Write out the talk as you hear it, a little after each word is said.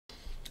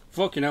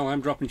Fucking hell,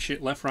 I'm dropping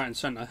shit left, right and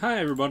centre. Hi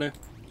everybody.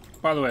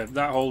 By the way,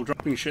 that whole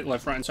dropping shit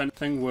left, right and centre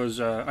thing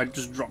was, I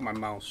just dropped my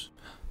mouse.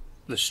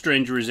 The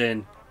stranger is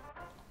in.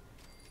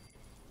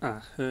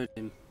 I heard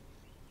him.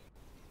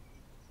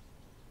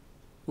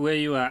 Where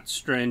you at,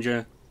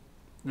 stranger?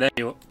 There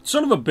you are.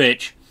 Son of a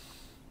bitch!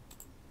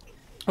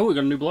 Oh, we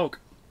got a new bloke.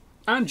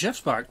 And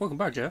Jeff's back. Welcome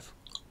back, Jeff.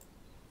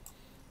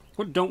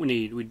 What don't we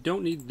need? We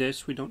don't need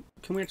this. We don't...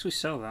 Can we actually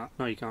sell that?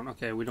 No, you can't.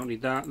 Okay, we don't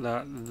need that,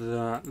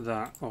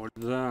 or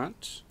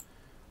that.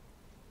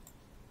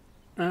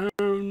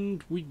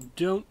 And we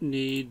don't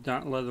need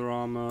that leather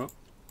armor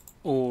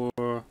or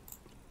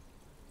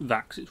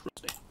that, 'cause it's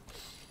rusty.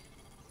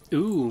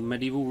 Ooh,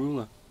 medieval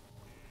ruler.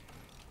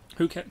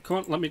 Who can... Come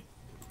on, let me...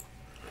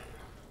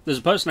 There's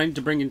a person I need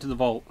to bring into the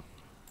vault.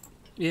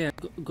 Yeah,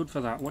 good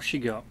for that. What's she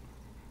got?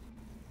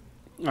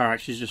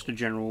 Alright, she's just a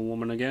general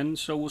woman again,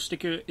 so we'll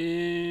stick her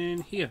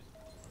in here.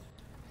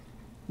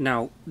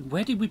 Now,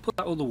 where did we put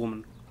that other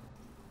woman?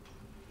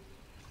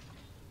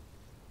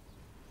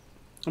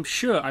 I'm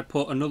sure I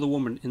put another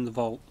woman in the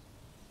vault.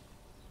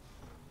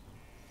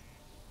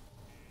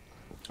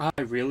 I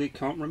really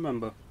can't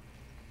remember.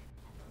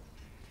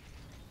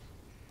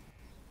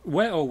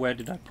 Where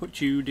did I put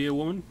you, dear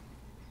woman?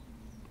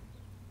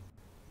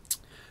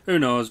 Who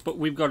knows, but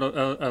we've got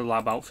a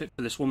lab outfit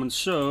for this woman,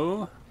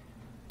 so...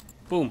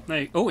 Boom.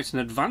 There. Oh, it's an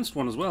advanced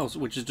one as well,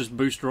 which is just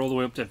boost her all the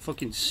way up to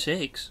fucking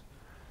 6.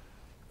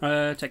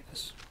 Take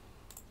this.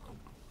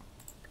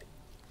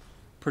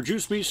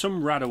 Produce me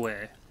some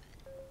Radaway.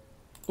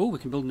 Oh, we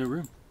can build a new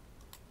room.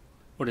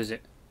 What is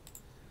it?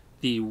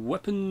 The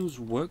Weapons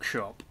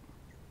Workshop.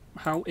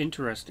 How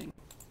interesting.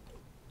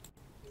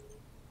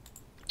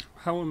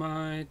 How am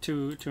I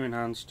too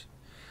enhanced?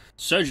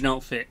 Surgeon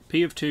outfit.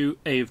 P of 2,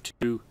 A of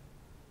 2,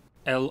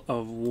 L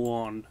of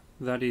 1.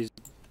 That is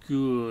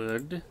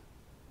good.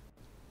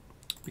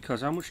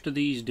 Because how much do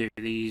these do?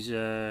 These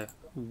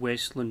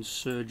wasteland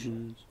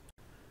surgeons.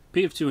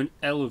 P of 2 and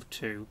L of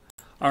 2.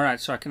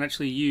 Alright, so I can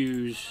actually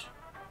use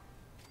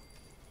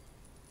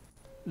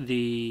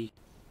the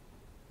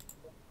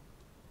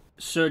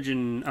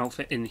surgeon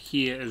outfit in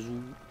here as...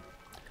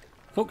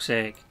 Fuck's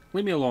sake.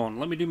 Leave me alone.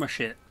 Let me do my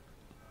shit.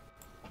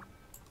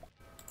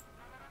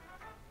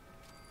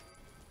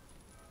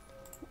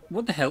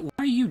 What the hell? Why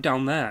are you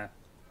down there?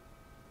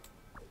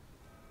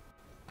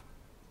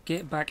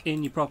 Get back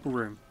in your proper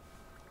room.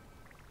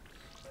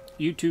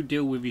 You two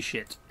deal with your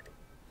shit.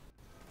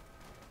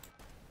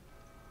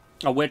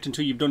 I'll wait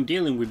until you've done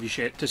dealing with your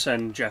shit to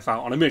send Jeff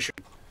out on a mission.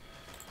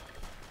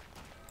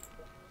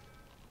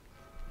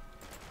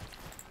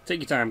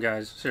 Take your time,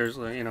 guys.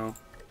 Seriously, you know.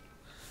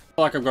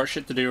 Not like I've got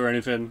shit to do or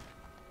anything.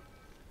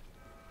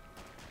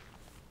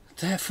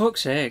 For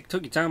fuck's sake.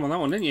 Took your time on that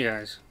one, didn't you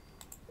guys?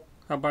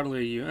 How badly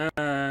are you?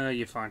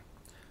 You're fine.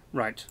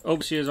 Right.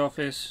 Overseer's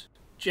office.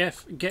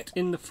 Jeff, get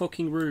in the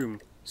fucking room.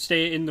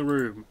 Stay in the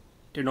room.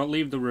 Do not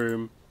leave the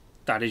room.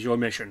 That is your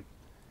mission.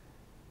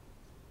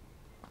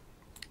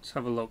 Let's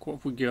have a look. What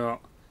have we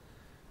got?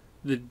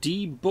 The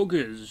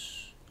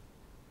debuggers.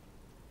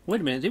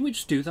 Wait a minute. Didn't we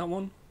just do that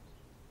one?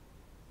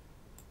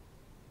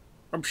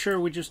 I'm sure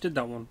we just did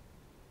that one.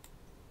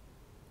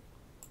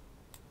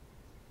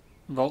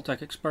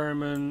 Vault-Tec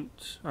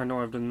experiment. I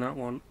know I've done that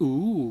one.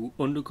 Ooh,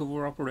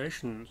 undercover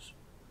operations.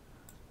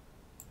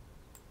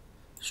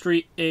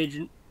 Street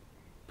agent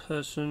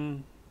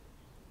person.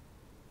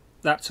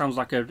 That sounds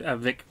like a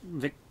Vic,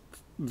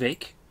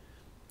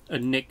 a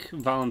Nick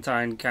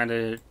Valentine kind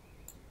of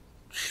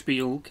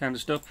spiel kind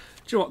of stuff.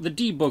 Do you know what? The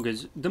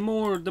debuggers. The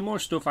more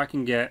stuff I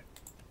can get.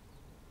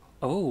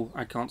 Oh,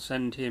 I can't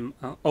send him.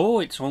 Oh,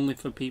 it's only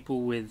for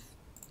people with.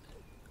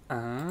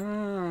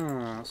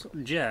 Ah, so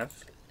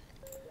Jeff,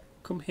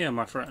 come here,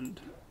 my friend.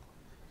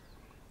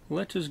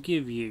 Let us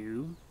give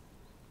you.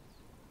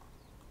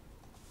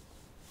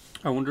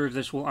 I wonder if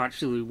this will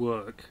actually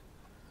work.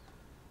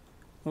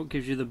 What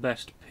gives you the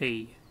best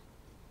P?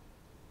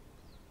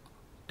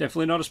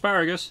 Definitely not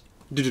asparagus.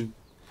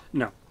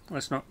 No,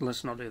 let's not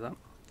do that.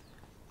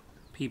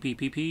 P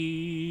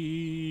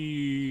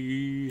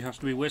has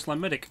to be Wasteland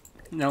Medic.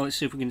 Now let's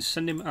see if we can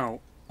send him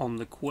out on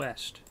the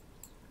quest.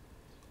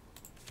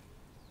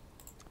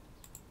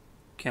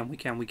 Can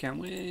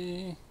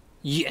we?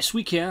 Yes,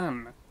 we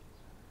can.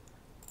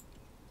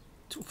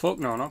 Fuck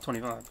no, not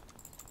 25.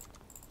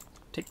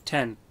 Take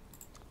 10.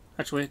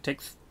 Actually,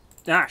 take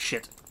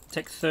shit.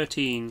 Take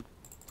 13.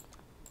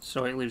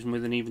 So it leaves me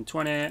with an even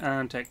 20,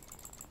 and take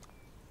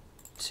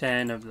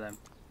 10 of them.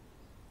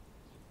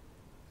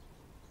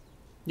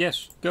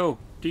 Yes, go.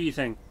 Do your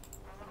thing.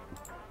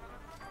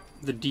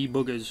 The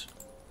debuggers.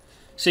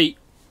 See,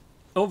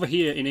 over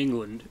here in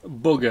England,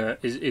 bugger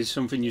is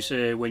something you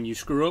say when you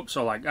screw up,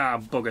 so like,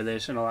 bugger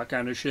this and all that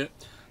kind of shit.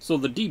 So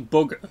the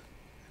debugger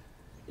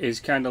is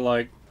kind of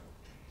like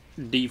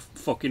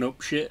de-fucking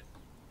up shit,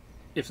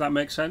 if that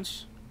makes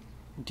sense.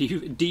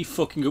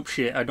 De-fucking up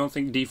shit. I don't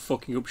think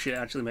de-fucking up shit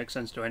actually makes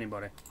sense to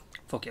anybody.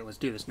 Fuck it, let's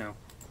do this now.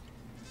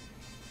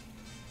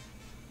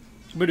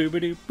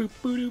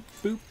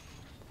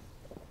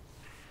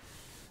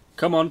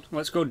 Come on,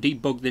 let's go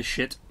debug this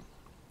shit.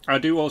 I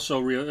do also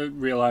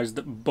realise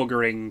that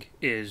buggering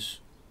is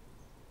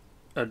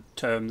a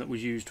term that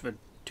was used for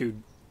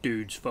two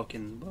dudes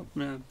fucking.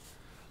 But, yeah.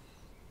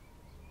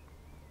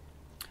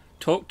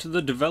 Talk to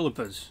the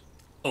developers.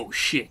 Oh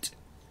shit.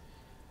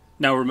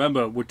 Now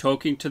remember, we're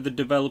talking to the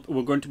developer.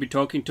 We're going to be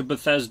talking to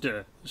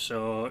Bethesda,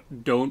 so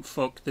don't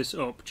fuck this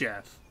up,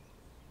 Jeff.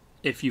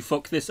 If you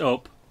fuck this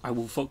up, I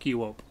will fuck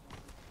you up.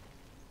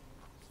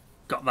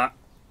 Got that?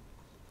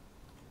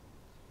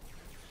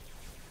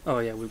 Oh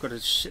yeah, we've got to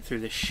sit through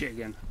this shit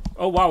again.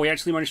 Oh wow, we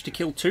actually managed to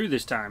kill 2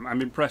 this time.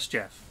 I'm impressed,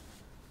 Jeff.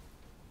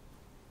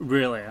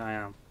 Really, I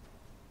am.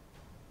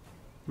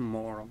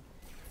 Moron.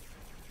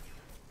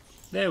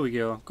 There we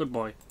go. Good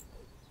boy.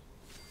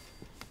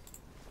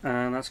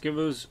 And let's give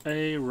us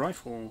a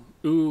rifle.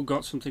 Ooh,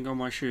 got something on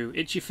my shoe.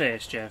 It's your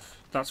face,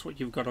 Jeff. That's what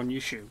you've got on your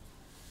shoe.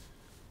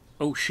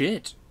 Oh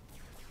shit.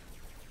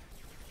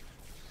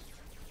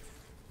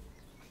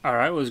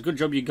 Alright, well, it's a good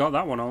job you got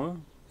that one over.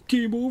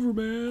 Game over,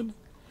 man.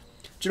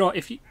 Do you know what,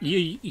 if you're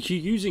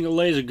using a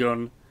laser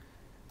gun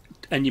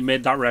and you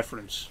made that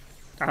reference,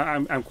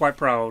 I'm quite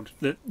proud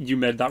that you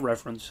made that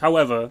reference.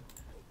 However,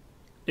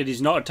 it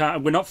is not a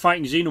time. We're not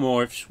fighting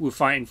xenomorphs. We're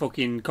fighting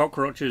fucking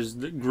cockroaches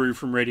that grew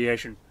from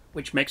radiation,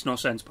 which makes no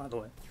sense, by the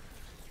way.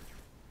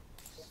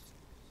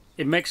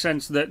 It makes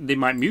sense that they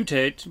might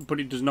mutate, but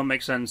it does not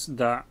make sense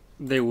that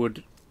they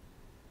would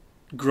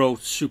grow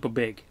super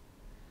big.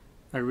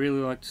 I really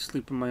like to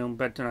sleep in my own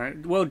bed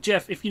tonight. Well,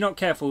 Jeff, if you're not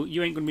careful,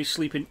 you ain't going to be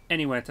sleeping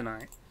anywhere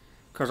tonight.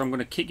 Because I'm going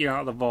to kick you out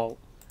of the vault.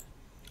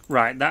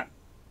 Right, that...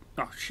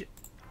 Oh, shit.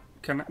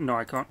 Can I... No,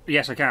 I can't.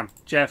 Yes, I can.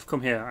 Jeff,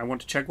 come here. I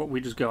want to check what we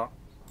just got.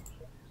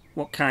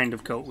 What kind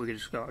of coat we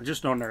just got.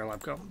 Just an ordinary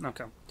lab coat.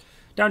 Okay.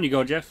 Down you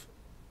go, Jeff.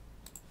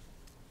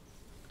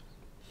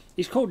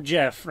 He's called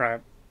Jeff,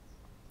 right?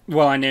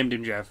 Well, I named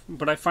him Jeff.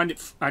 But I find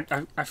it...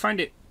 I find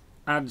it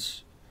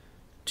adds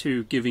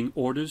to giving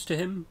orders to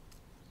him.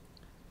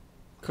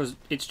 Because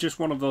it's just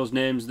one of those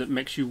names that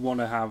makes you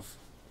want to have...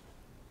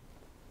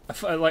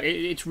 Like,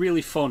 it's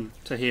really fun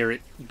to hear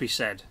it be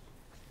said.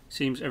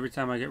 Seems every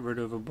time I get rid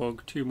of a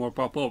bug, 2 more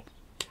pop up.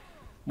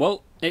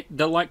 Well,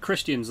 they're like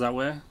Christians that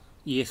way.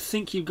 You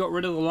think you've got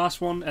rid of the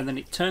last one, and then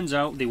it turns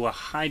out they were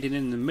hiding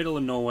in the middle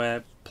of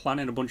nowhere,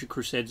 planning a bunch of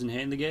crusades and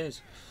hating the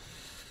gays.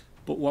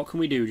 But what can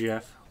we do,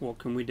 Jeff? What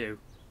can we do?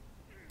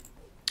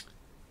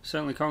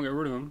 Certainly can't get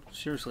rid of them.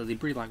 Seriously, they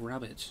breed like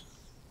rabbits.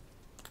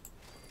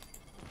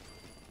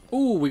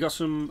 Ooh, we got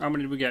some... How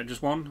many did we get?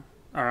 Just 1?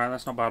 Alright,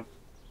 that's not bad.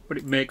 But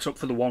it makes up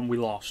for the 1 we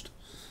lost.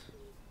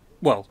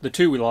 Well, the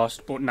 2 we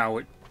lost, but now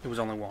it was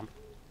only 1.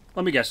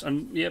 Let me guess.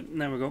 And yep,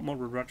 there we go. More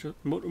Rudroaches.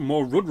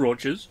 More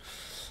Rudroaches.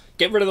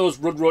 Get rid of those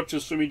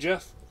Rudroaches for me,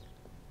 Jeff.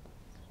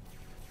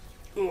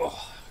 Ugh.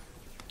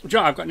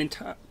 Joe, I've got an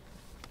entire...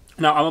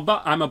 Now,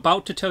 I'm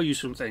about to tell you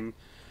something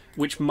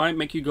which might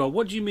make you go,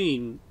 what do you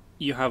mean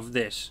you have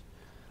this?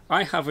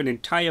 I have an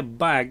entire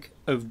bag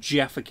of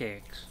Jaffa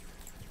Cakes.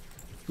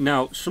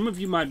 Now, some of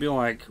you might be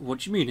like, what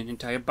do you mean, an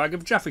entire bag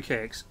of Jaffa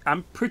Cakes?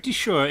 I'm pretty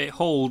sure it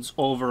holds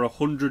over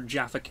 100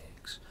 Jaffa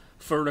Cakes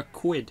for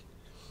 £1.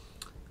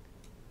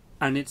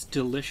 And it's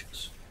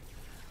delicious.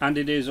 And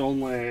it is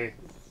only,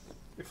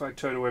 if I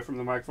turn away from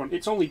the microphone,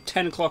 it's only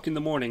 10 o'clock in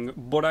the morning,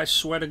 but I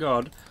swear to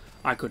God,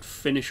 I could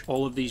finish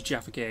all of these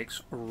Jaffa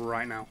Cakes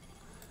right now.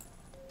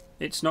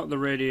 It's not the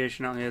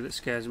radiation out here that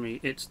scares me,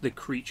 it's the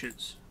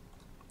creatures.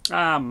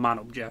 Ah, man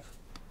up, Jeff.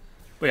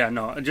 But yeah,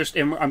 no,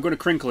 I'm going to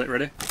crinkle it,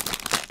 ready?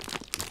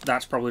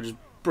 That's probably just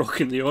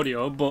broken the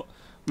audio, but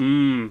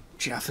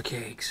Jaffa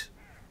Cakes.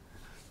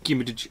 Give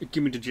me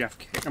the Jaffa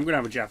Cake. I'm gonna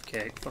have a Jaffa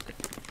Cake. Fuck it.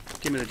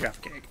 Give me the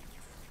Jaffa Cake.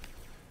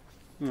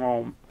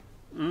 Oh,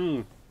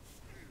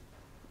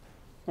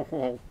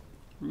 oh,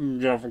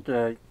 Jaffa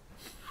Cake.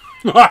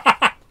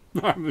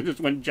 I just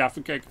went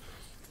Jaffa Cake,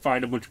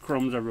 fired a bunch of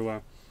crumbs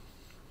everywhere,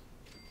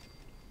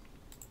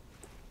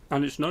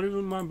 and it's not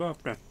even my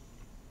birthday.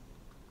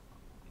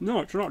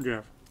 No, it's not,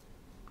 Jeff.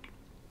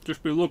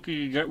 Just be lucky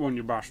you get one,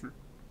 you bastard.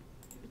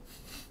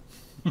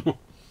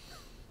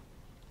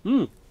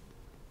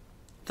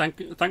 Thanks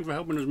for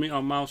helping us meet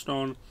our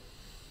milestone.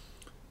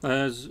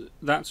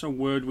 That's a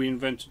word we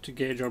invented to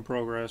gauge our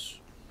progress.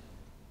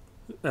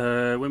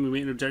 When we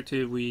meet an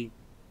objective, we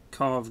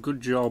carve "good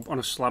job" on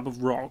a slab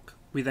of rock.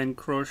 We then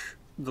crush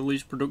the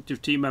least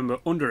productive team member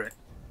under it.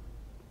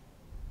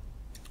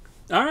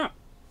 Ah!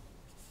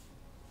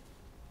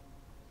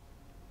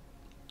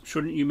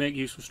 Shouldn't you make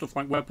use of stuff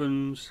like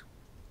weapons?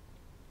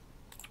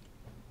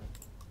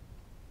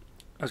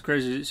 As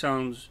crazy as it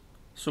sounds,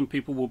 some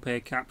people will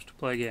pay caps to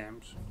play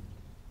games.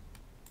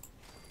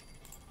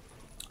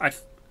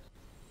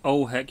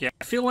 Oh heck yeah.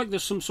 I feel like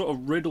there's some sort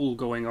of riddle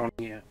going on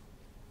here.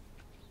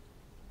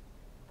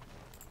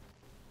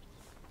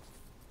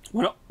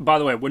 By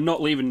the way, we're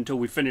not leaving until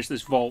we finish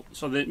this vault,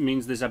 so that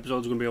means this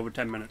episode's going to be over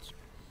 10 minutes.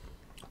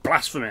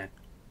 Blasphemy!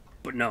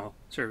 But no,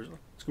 seriously,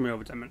 it's going to be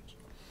over 10 minutes.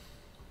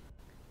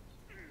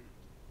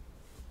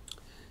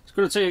 It's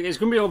going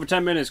to be over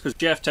 10 minutes because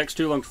Jeff takes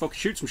too long to fucking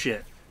shoot some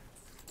shit.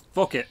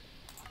 Fuck it.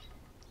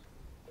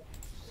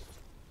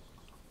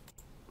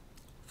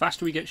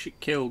 Faster we get shit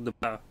killed, the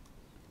better.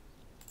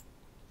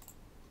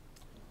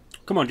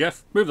 Come on,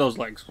 Jeff. Move those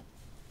legs.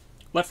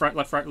 Left, right,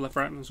 left, right, left,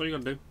 right. That's all you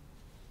gotta do.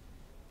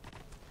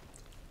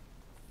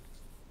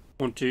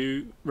 1,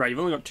 2. Right, you've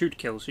only got 2 to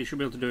kill, so you should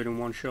be able to do it in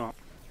one shot.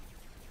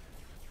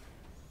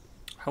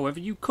 However,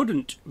 you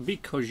couldn't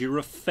because you're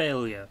a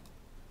failure.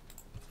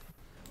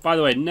 By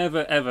the way,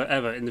 never, ever,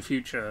 ever in the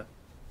future,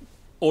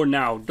 or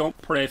now,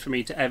 don't pray for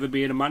me to ever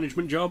be in a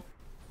management job.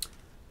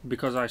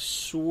 Because I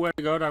swear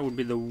to God, I would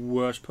be the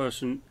worst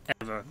person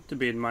ever to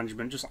be in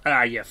management. Just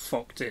like, you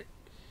fucked it.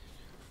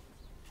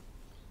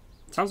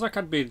 Sounds like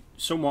I'd be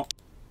somewhat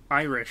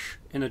Irish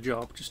in a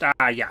job. Just,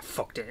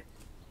 fucked it.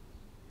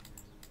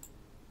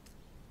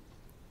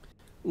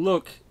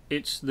 Look,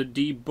 it's the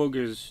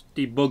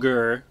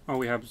debugger. All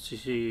we have to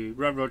see.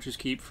 Red roaches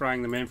keep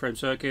frying the mainframe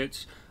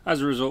circuits.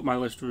 As a result, my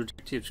list of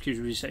objectives keeps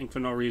resetting for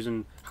no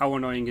reason. How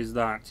annoying is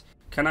that?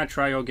 Can I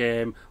try your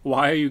game?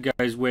 Why are you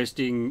guys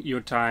wasting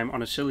your time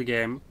on a silly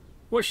game?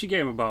 What's your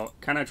game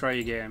about? Can I try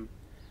your game?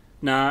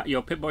 Nah,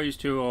 your Pip-Boy is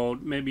too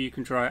old. Maybe you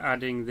can try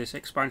adding this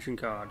expansion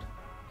card.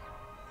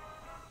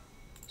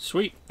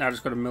 Sweet. I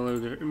just got a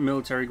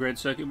military grade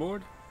circuit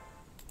board.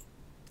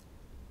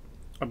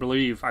 I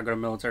believe I got a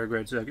military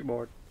grade circuit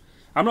board.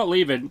 I'm not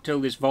leaving until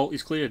this vault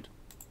is cleared.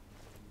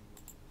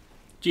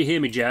 Do you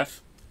hear me,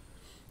 Jeff?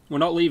 We're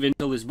not leaving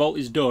until this vault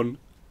is done.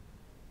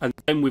 And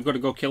then we've got to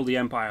go kill the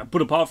Empire.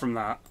 But apart from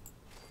that,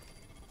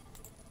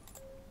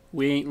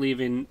 we ain't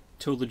leaving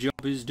till the job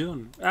is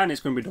done. And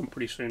it's going to be done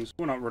pretty soon. So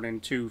we're not running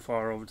too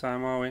far over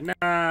time, are we?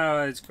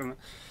 Nah, it's going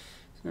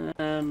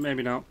to...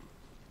 maybe not.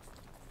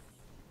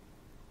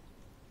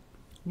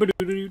 Go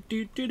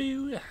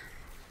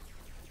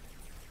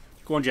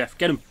on, Jeff.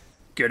 Get him.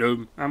 Get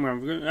him. I'm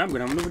gonna have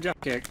another Jaffa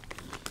cake.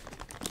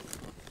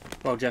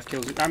 Well, Jeff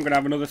kills it. I'm gonna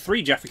have another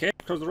 3 Jaffa cakes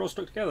because they're all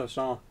stuck together.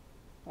 So,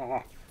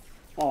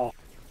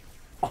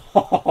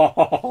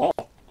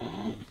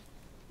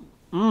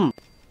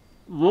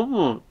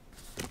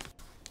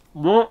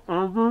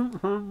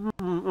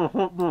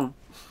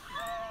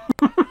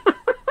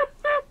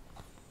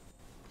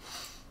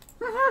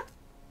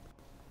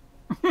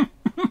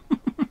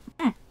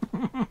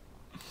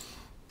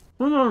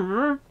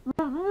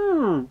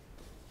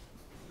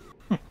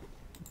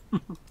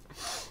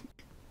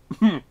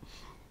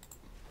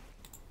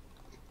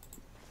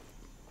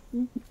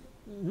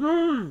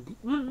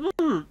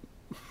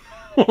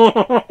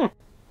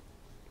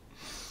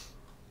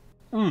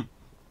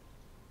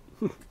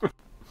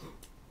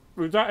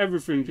 Was that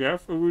everything,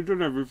 Jeff? Have we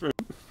done everything?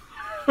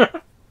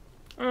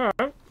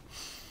 Alright.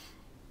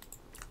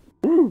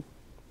 Well,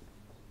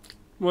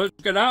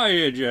 let's get out of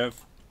here,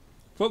 Jeff.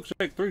 Fuck's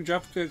sake, 3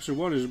 Jaffa cakes in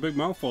 1 is a big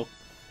mouthful.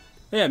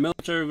 Yeah,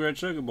 military grade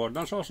circuit board.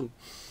 That's awesome.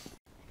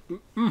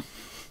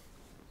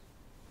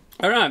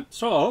 Alright,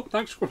 so,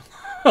 thanks for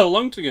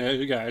along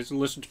together, guys, and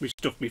listen to me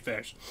stuff me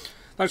face.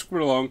 Thanks for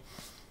coming along.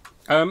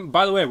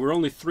 By the way, we're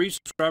only 3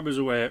 subscribers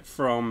away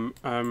from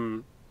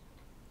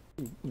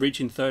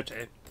reaching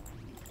 30.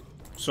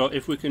 So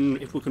if we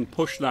can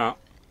push that,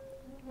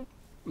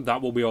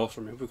 that will be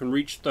awesome. If we can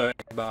reach 30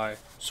 by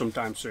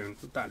sometime soon,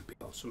 that'd be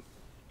awesome.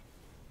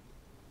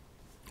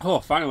 Oh,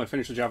 finally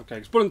finished the Jaffa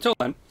cakes. But until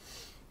then,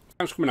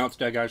 thanks for coming out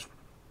today, guys.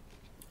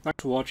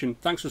 Thanks for watching.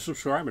 Thanks for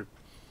subscribing.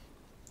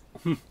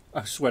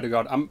 I swear to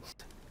God,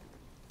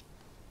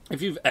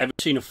 if you've ever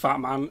seen a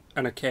fat man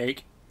and a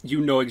cake, you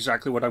know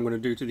exactly what I'm going to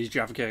do to these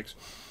Jaffa cakes.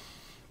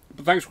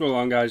 But thanks for coming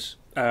along, guys.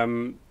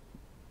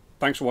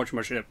 Thanks for watching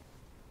my shit.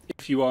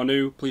 If you are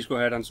new, please go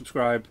ahead and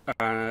subscribe,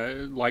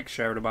 like,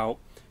 share it about.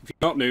 If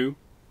you're not new,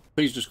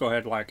 please just go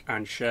ahead, like,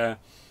 and share.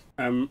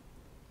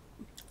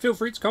 Feel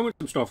free to comment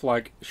some stuff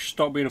like,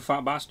 stop being a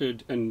fat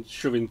bastard and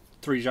shoving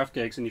 3 Jaffa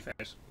cakes in your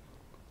face.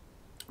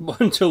 But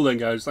until then,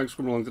 guys, thanks for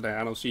coming along today,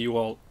 and I'll see you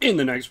all in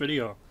the next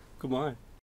video. Goodbye.